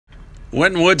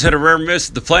Winton Woods had a rare miss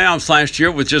at the playoffs last year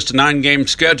with just a 9-game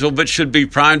schedule, but should be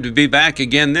primed to be back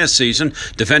again this season.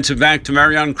 Defensive back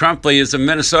Tamarion Crumpley is a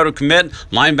Minnesota commit.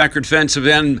 Linebacker defensive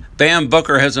end Bam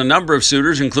Booker has a number of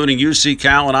suitors, including UC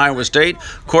Cal and Iowa State.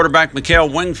 Quarterback Mikhail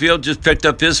Wingfield just picked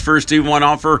up his first D1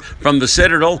 offer from the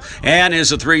Citadel and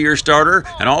is a 3-year starter.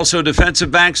 And also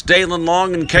defensive backs Dalen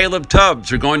Long and Caleb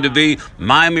Tubbs are going to be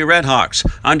Miami Redhawks.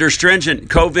 Under stringent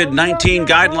COVID-19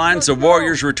 guidelines, the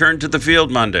Warriors return to the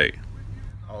field Monday.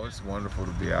 Oh, it's wonderful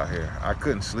to be out here. I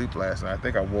couldn't sleep last night. I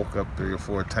think I woke up 3 or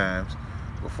 4 times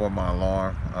before my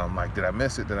alarm. Like, did I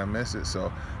miss it? Did I miss it?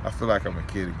 So I feel like I'm a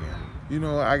kid again. You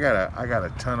know, I got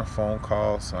a ton of phone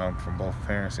calls from both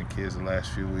parents and kids the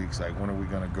last few weeks. Like, when are we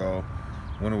gonna go?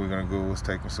 When are we gonna go? What's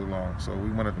taking so long? So we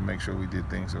wanted to make sure we did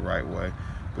things the right way.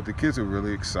 But the kids are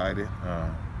really excited.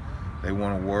 They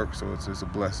want to work, so it's a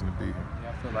blessing to be here.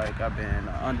 I feel like I've been an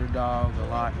underdog a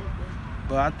lot.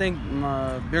 But I think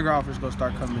my bigger offers going to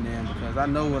start coming in because I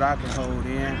know what I can hold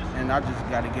in, and I just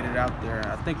got to get it out there.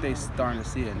 I think they starting to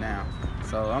see it now.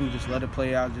 So I'm just let it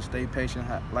play out, just stay patient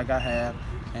like I have,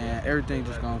 and everything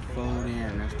just going to fold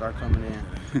in and start coming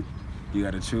in. You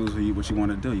got to choose what you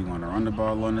want to do. You want to run the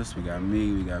ball on us? We got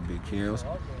me, we got Big Kills.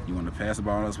 You want to pass the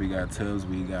ball on us? We got Tubbs,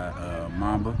 we got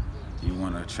Mamba. You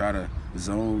want to try to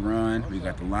zone run? We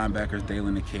got the linebackers,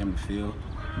 Dalen and Cam in the field.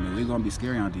 I mean, we're gonna be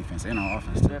scary on defense and on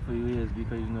offense too. It definitely is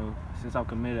because since I'm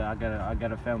committed, I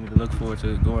got a family to look forward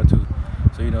to going to.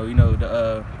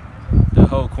 So the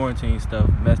whole quarantine stuff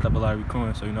messed up a lot of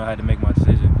recruiting. So I had to make my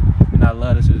decision, and I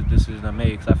love this decision I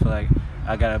made because I feel like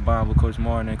I got a bond with Coach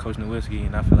Moore and Coach Nowitzki,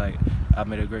 and I feel like I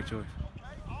made a great choice.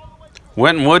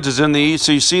 Winton Woods is in the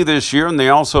ECC this year, and they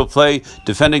also play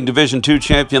defending Division II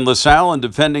champion LaSalle and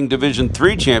defending Division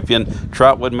III champion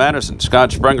Trotwood Madison.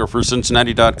 Scott Springer for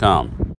Cincinnati.com.